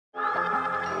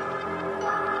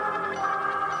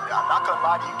not gonna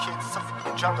lie to you kids, it's a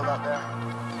f***ing jungle out there.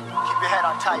 Keep your head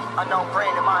on tight, unknown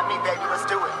brain and mind me, baby, let's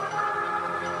do it.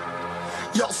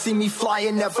 Y'all see me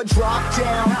flying, never drop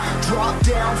down,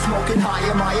 smoking high,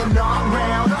 I am not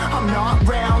round, I'm not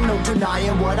round, no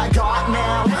denying what I got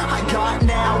now,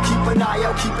 keep an eye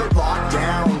out, keep it locked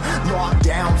down,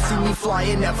 see me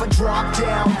flying, never drop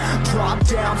down,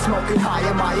 smoking high,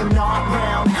 I am not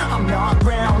round, I'm not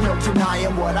round, no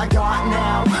denying what I got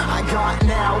now,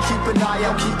 keep an eye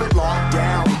out, keep it locked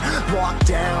down,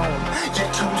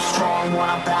 you're too strong, when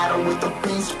I battle with the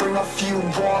beast, bring a few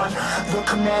on, the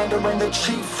commander and the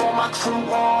chief on my crew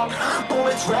on,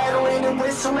 bullets rattling and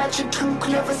whistle at your toque,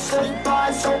 never sleep,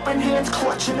 eyes open, hands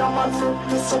clutching on my loop,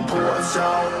 it's a war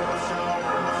zone.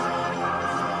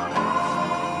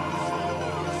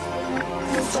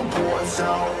 It's a war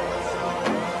zone.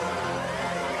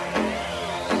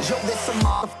 Yo, this a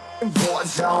motherfucking war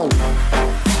zone.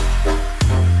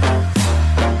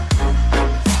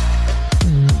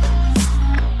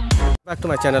 Back to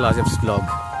my channel आज़िम्स blog.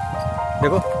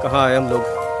 देखो कहाँ आए हम लोग।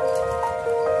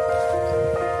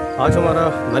 आज हमारा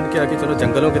मन किया कि चलो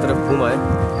जंगलों की तरफ घूम आए,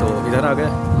 तो इधर आ गए।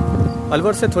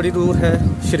 अलवर से थोड़ी दूर है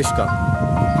सरिस्का।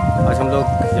 आज हम लोग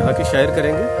यहाँ की सैर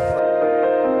करेंगे।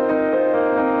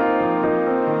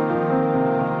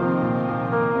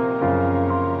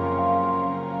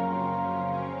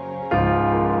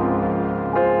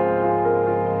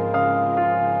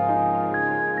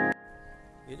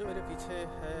 ये जो मेरे पीछे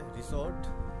है रिजॉर्ट,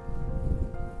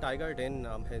 टाइगर डेन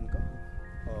नाम है इनका,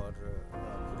 और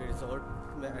पूरे रिजॉर्ट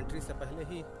में एंट्री से पहले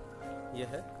ही ये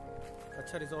है।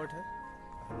 अच्छा रिजॉर्ट है।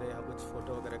 हमने यहाँ कुछ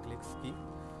फ़ोटो वगैरह क्लिक्स की।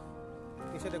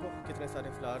 पीछे देखो कितने सारे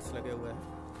फ्लावर्स लगे हुए हैं,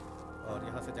 और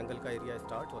यहाँ से जंगल का एरिया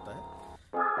स्टार्ट होता है।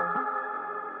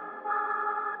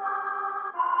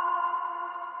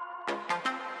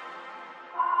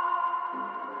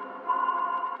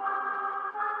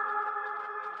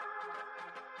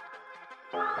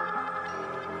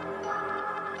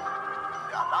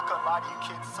 Not gonna lie to you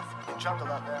kids, it's a f***ing jungle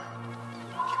out there.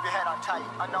 Keep your head on tight,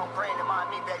 unknown brain and mind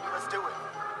me, baby, let's do it.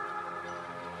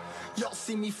 Y'all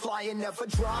see me flying, never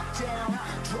drop down,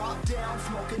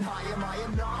 smoking high, I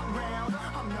am not round,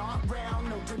 I'm not round,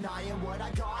 no denying what I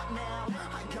got now,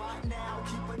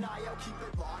 keep an eye out, keep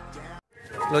it locked down.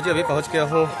 लो जी, अभी पहुँच गया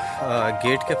हूँ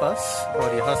gate के पास, और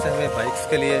यहाँ से हमें bikes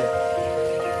के लिए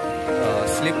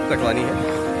स्लिप कटवानी है,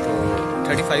 तो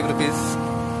 35 रुपीज़।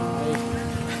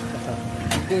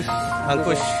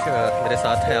 अंकुश मेरे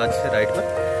साथ है आज राइड पर,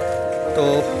 तो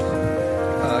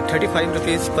 35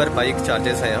 रुपीज़ पर बाइक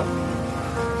चार्जेस हैं यहाँ।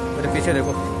 मेरे पीछे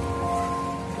देखो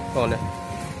कौन है।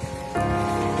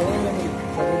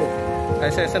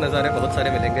 ऐसे ऐसे नज़ारे बहुत सारे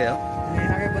मिलेंगे यहाँ।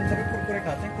 कुरकुरे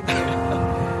खाते हैं।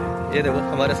 ये देखो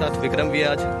हमारे साथ विक्रम भी है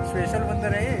आज। स्पेशल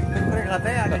बंदर है ये, कुरकुरे खाते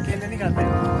हैं, आगे केले नहीं खाते।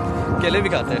 केले भी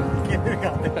खाते हैं।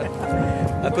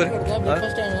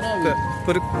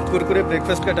 कुरकुरे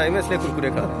ब्रेकफास्ट का टाइम है, इसलिए कुरकुरे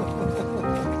खा रहे हैं।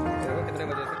 कितने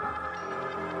मजे से।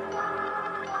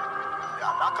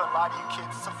 Not gonna lie to you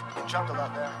kids, it's a f***ing jungle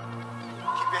out there.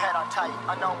 Keep your head on tight,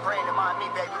 unknown brain and mind me,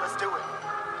 baby, let's do it.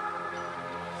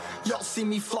 Y'all see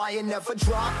me flying, never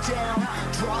drop down,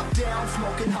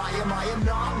 smoking high, I am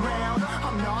not round,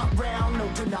 I'm not round, no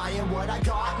denying what I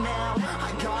got now,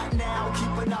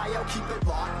 keep an eye out, keep it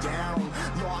locked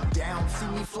down,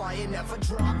 see me flying, never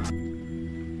drop.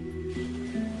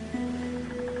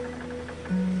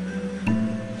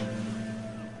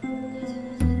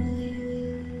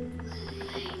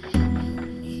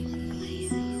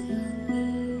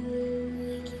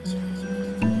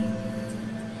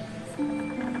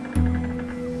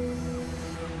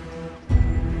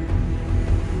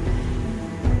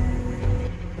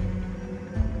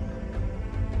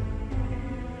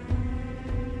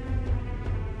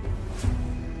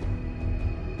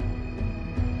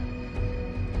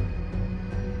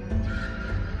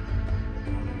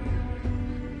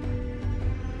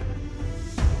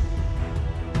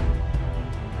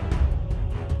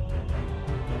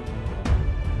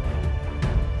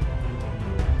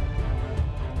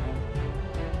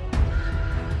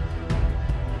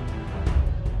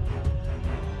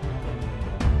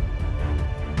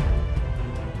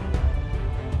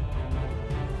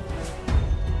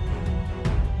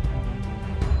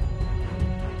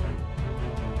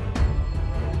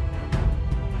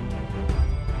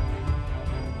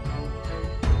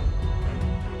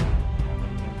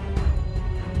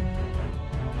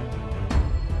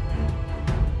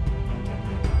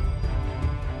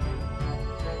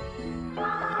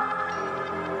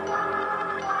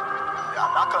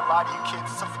 Not gonna lie to you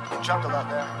kids, it's a f***ing jungle out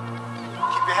there.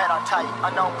 Keep your head on tight,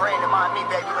 unknown brain and mind me,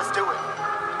 baby, let's do it.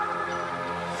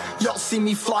 Y'all see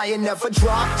me flying, never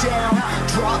drop down,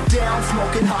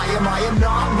 smoking high, I am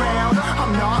not round,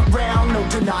 I'm not round, no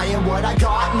denying what I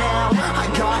got now,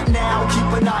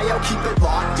 keep an eye out, keep it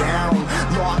locked down,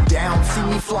 see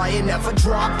me flying, never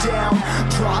drop down,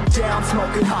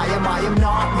 smoking high, I am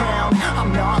not round,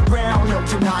 I'm not round, no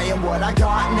denying what I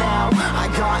got now,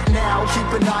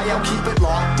 keep an eye out, keep it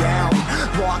locked down,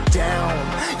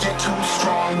 get too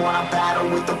strong when I battle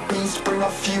with the beast, bring a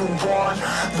few on,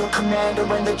 the commander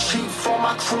and the chief for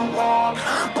my crew on,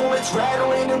 bullets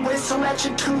rattling and whistle at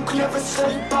your toque, never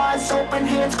sleep, eyes open,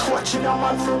 hands clutching on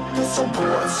my loot, this a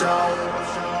war zone,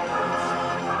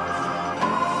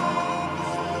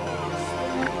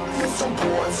 this a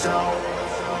war zone,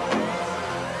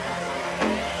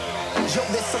 yo,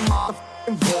 this a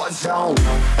motherfucking war zone.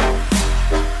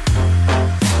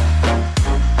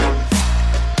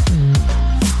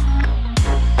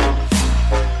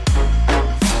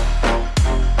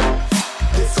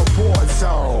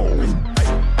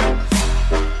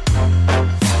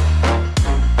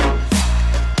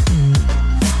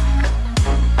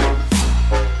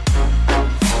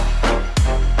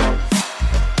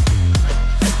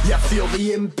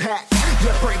 The impact,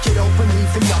 yeah, break it open,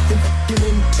 leaving nothing f***ing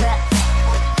intact.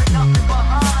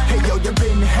 Hey yo, you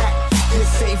been hacked, you're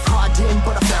safe, hard in,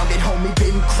 but I found it, homie,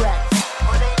 been cracked.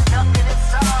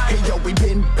 Hey yo, we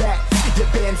been back, your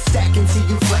band stacking, see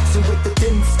you flexing with the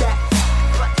thin stack.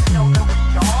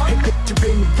 Hey bitch, you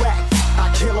been whacked,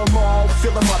 I kill them all,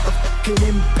 feel a motherfucking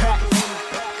impact.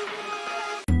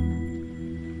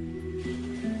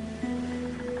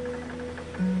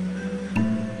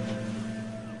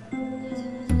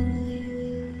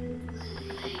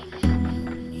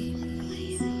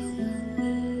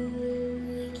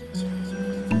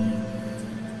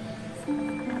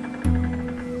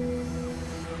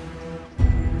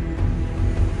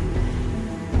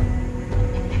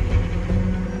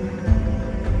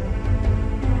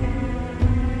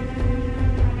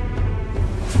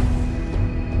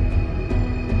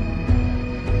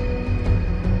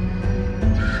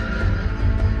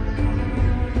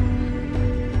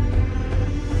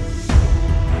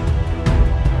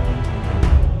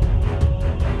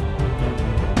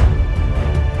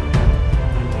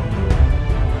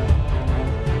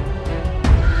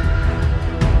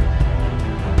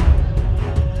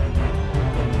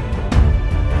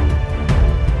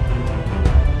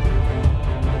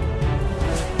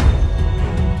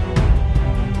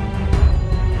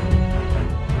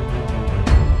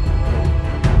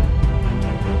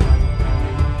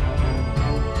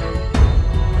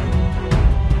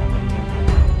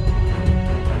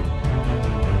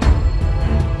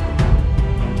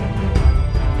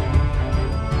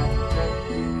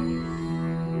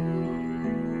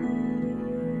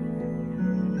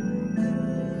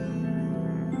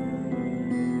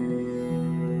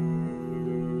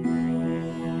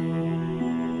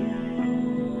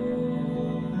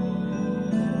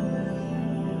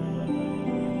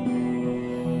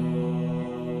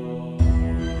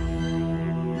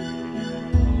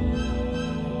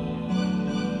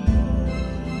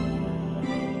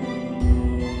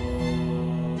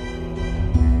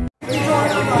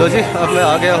 तो जी अब मैं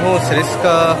आ गया हूँ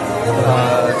सरिस्का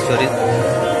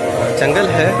जंगल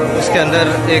है, उसके अंदर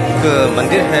एक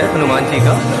मंदिर है हनुमान जी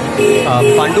का,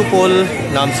 पांडुपोल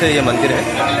नाम से ये मंदिर है।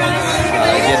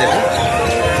 ये देखो,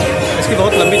 इसकी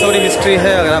बहुत लंबी चौड़ी हिस्ट्री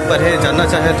है, अगर आप पढ़े जानना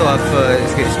चाहें तो आप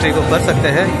इसकी हिस्ट्री को पढ़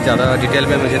सकते हैं, ज़्यादा डिटेल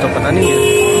में मुझे तो पता नहीं है।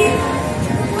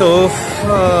 तो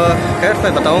खैर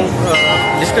मैं बताऊँ,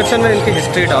 डिस्क्रिप्शन में इनकी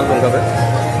हिस्ट्री डाल दूँगा मैं,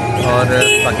 और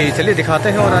बाकी चलिए दिखाते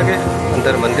हैं और आगे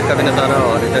अंदर मंदिर का भी नज़ारा।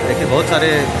 और इधर देखिए बहुत सारे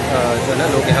जो है ना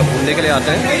लोग यहाँ घूमने के लिए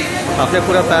आते हैं। आपने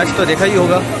पूरा पैच तो देखा ही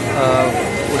होगा,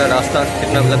 पूरा रास्ता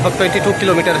कितना लगभग 22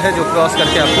 किलोमीटर है जो क्रॉस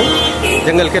करके आपको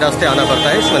जंगल के रास्ते आना पड़ता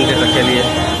है इस मंदिर तक के लिए।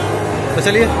 तो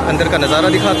चलिए अंदर का नज़ारा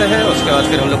दिखाते हैं, उसके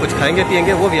बाद फिर हम लोग कुछ खाएंगे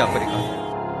पियेंगे, वो भी आपको दिखाएंगे।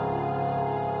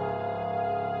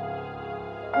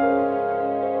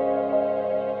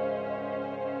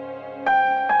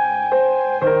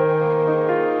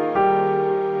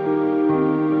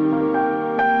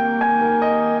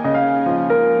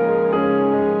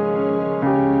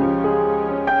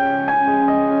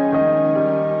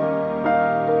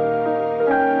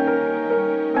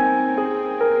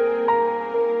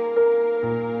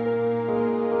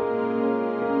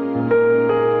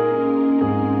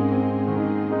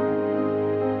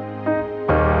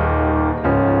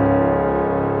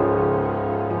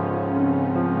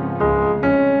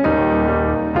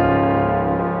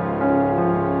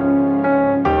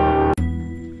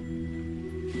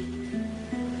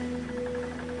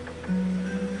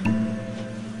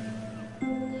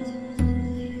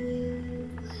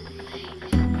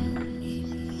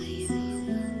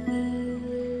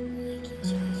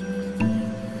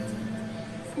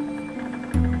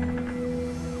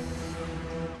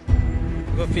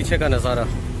 देखो पीछे का नज़ारा,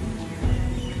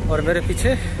 और मेरे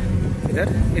पीछे इधर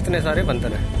इतने सारे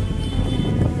बंदर हैं।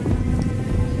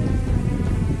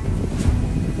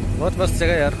 बहुत मस्त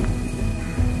जगह यार,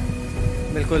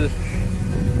 बिल्कुल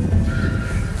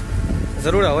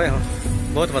ज़रूर आओ यहाँ,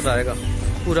 बहुत मज़ा आएगा।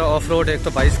 पूरा ऑफ रोड है, एक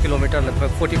तो 22 किलोमीटर,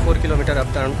 लगभग 44 kilometre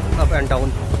up and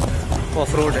down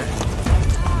of road है।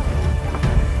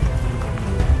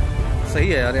 सही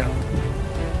है यार। यहाँ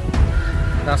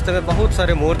रास्ते में बहुत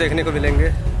सारे मोर देखने को मिलेंगे,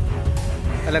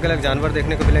 अलग अलग जानवर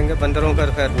देखने को मिलेंगे। बंदरों का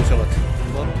खैर पूछो मत।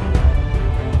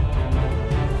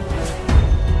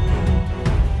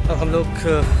 अब हम लोग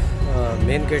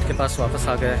मेन गेट के पास वापस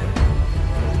आ गए हैं।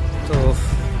 तो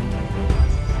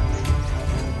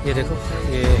ये देखो,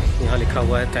 ये यहाँ लिखा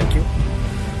हुआ है थैंक यू।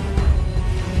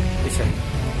 पीछे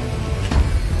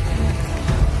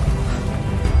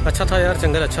अच्छा था यार,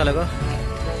 जंगल अच्छा लगा।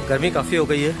 गर्मी काफ़ी हो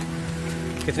गई है,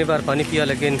 कितनी बार पानी पिया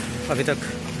लेकिन अभी तक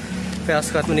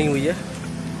प्यास खत्म नहीं हुई है।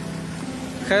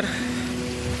 खैर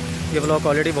ये ब्लॉग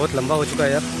ऑलरेडी बहुत लंबा हो चुका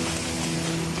है यार।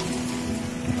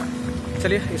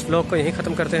 चलिए इस ब्लॉग को यहीं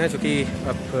ख़त्म करते हैं, क्योंकि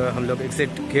अब हम लोग एग्जिट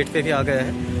गेट पे भी आ गए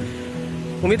हैं।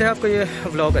 उम्मीद है आपको ये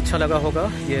व्लॉग अच्छा लगा होगा।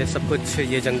 ये सब कुछ,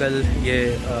 ये जंगल, ये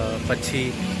पक्षी,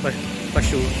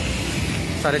 पशु,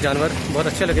 सारे जानवर बहुत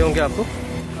अच्छे लगे होंगे आपको।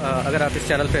 अगर आप इस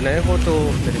चैनल पे नए हो तो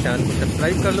मेरे चैनल को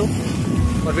सब्सक्राइब कर लो,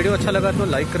 और वीडियो अच्छा लगा तो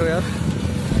लाइक करो यार।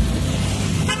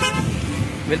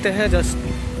 मिलते हैं जस्ट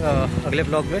अगले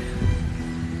ब्लॉग में,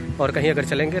 और कहीं अगर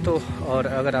चलेंगे तो। और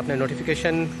अगर आपने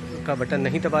नोटिफिकेशन का बटन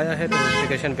नहीं दबाया है तो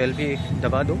नोटिफिकेशन बेल भी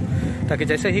दबा दो, ताकि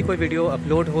जैसे ही कोई वीडियो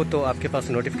अपलोड हो तो आपके पास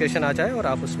नोटिफिकेशन आ जाए और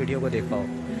आप उस वीडियो को देख पाओ।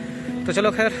 तो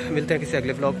चलो खैर, मिलते हैं किसी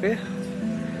अगले ब्लॉग पे।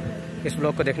 इस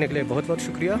ब्लॉग को देखने के लिए बहुत बहुत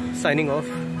शुक्रिया। साइनिंग ऑफ,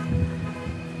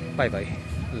 बाय बाय,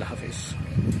 अल्लाह हाफिज़।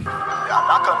 I'm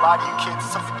not gonna lie to you kids,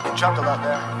 it's a fucking jungle out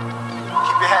there.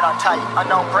 Keep your head on tight,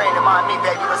 unknown brain and mind me,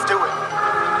 baby, let's do it.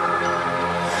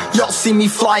 Y'all see me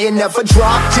flying, never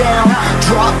drop down,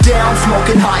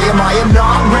 smoking high, I am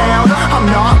not round, I'm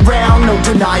not round, no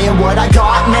denying what I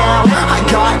got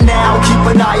now,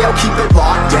 keep an eye out, keep it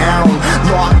locked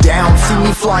down, see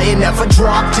me flying, never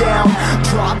drop down,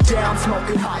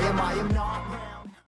 smoking high,